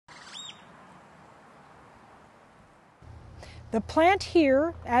The plant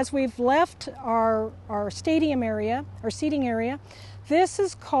here, as we've left our stadium area, our seating area, this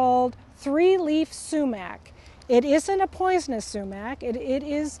is called three-leaf sumac. It isn't a poisonous sumac. It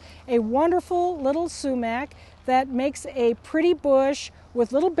is a wonderful little sumac that makes a pretty bush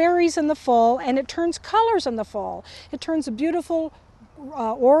with little berries in the fall, and it turns colors in the fall. It turns a beautiful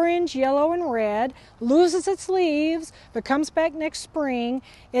orange, yellow, and red, loses its leaves, but comes back next spring.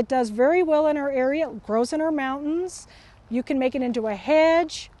 It does very well in our area. It grows in our mountains. You can make it into a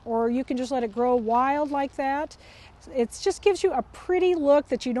hedge, or you can just let it grow wild like that. It just gives you a pretty look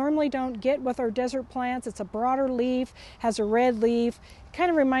that you normally don't get with our desert plants. It's a broader leaf, has a red leaf. It kind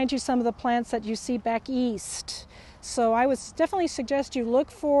of reminds you some of the plants that you see back east. So I would definitely suggest you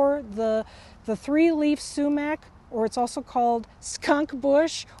look for the three-leaf sumac, or it's also called skunk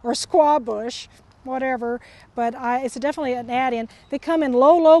bush or squaw bush, whatever, but it's definitely an add-in. They come in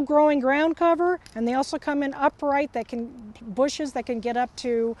low growing ground cover, and they also come in upright bushes that can get up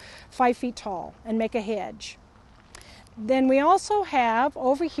to 5 feet tall and make a hedge. Then we also have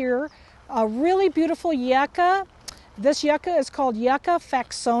over here a really beautiful yucca. This yucca is called Yucca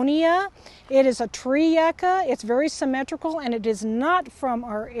Faxonia. It is a tree yucca. It's very symmetrical, and it is not from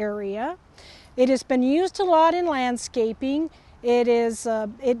our area. It has been used a lot in landscaping. It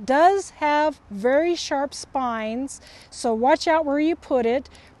does have very sharp spines, so watch out where you put it.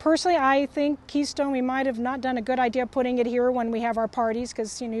 Personally, I think Keystone, we might have not done a good idea putting it here when we have our parties,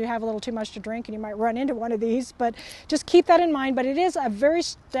 because you have a little too much to drink and you might run into one of these, but just keep that in mind. But it is a very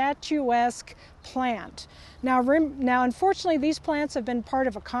statuesque plant. Now, unfortunately, these plants have been part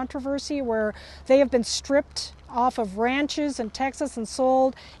of a controversy where they have been stripped off of ranches in Texas and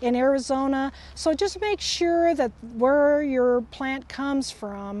sold in Arizona. So just make sure that where your plant comes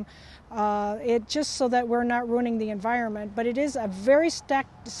from, just so that we're not ruining the environment. But it is a very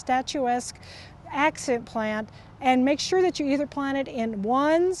statuesque accent plant, and make sure that you either plant it in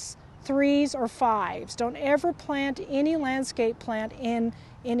 1s, 3s, or 5s. Don't ever plant any landscape plant in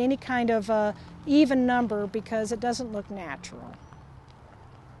any kind of even number, because it doesn't look natural.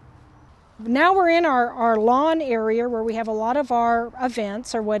 Now we're in our lawn area where we have a lot of our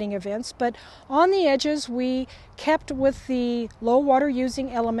events, our wedding events, but on the edges we kept with the low water using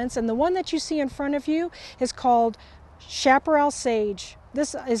elements, and the one that you see in front of you is called chaparral sage.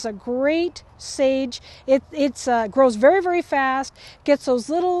 This is a great sage. It grows very fast, gets those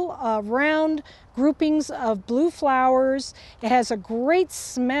little round groupings of blue flowers. It has a great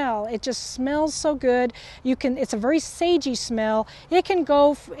smell. It just smells so good. It's a very sagey smell. It can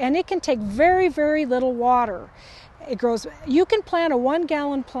go, and it can take very little water. It grows. You can plant a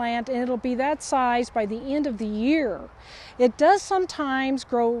 1-gallon plant and it'll be that size by the end of the year. It does sometimes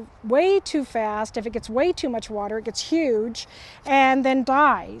grow way too fast. If it gets way too much water, it gets huge and then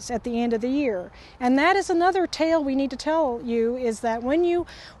dies at the end of the year. And that is another tale we need to tell you, is that when you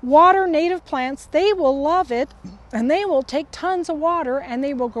water native plants, they will love it, and they will take tons of water, and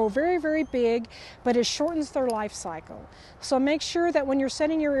they will grow very big, but it shortens their life cycle. So make sure that when you're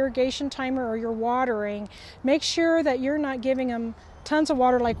setting your irrigation timer or you're watering, make sure that you're not giving them tons of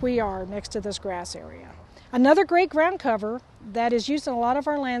water like we are next to this grass area. Another great ground cover that is used in a lot of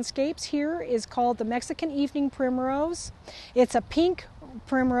our landscapes here is called the Mexican evening primrose. It's a pink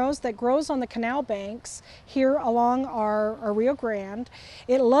primrose that grows on the canal banks here along our Rio Grande.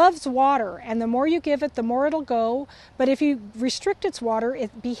 It loves water, and the more you give it, the more it'll go. But if you restrict its water,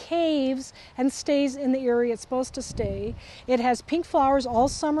 it behaves and stays in the area it's supposed to stay. It has pink flowers all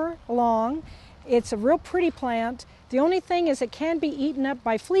summer long. It's a real pretty plant. The only thing is it can be eaten up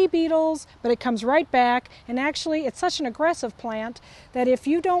by flea beetles, but it comes right back. And actually, it's such an aggressive plant that if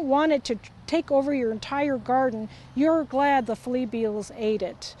you don't want it to take over your entire garden, you're glad the flea beetles ate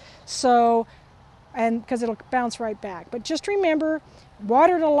it. So, and because it'll bounce right back. But just remember,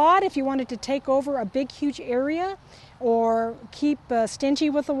 water it a lot if you want it to take over a big, huge area, or keep stingy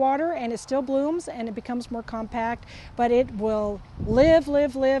with the water, and it still blooms and it becomes more compact, but it will live.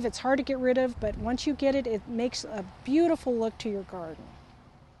 It's hard to get rid of, but once you get it, it makes a beautiful look to your garden.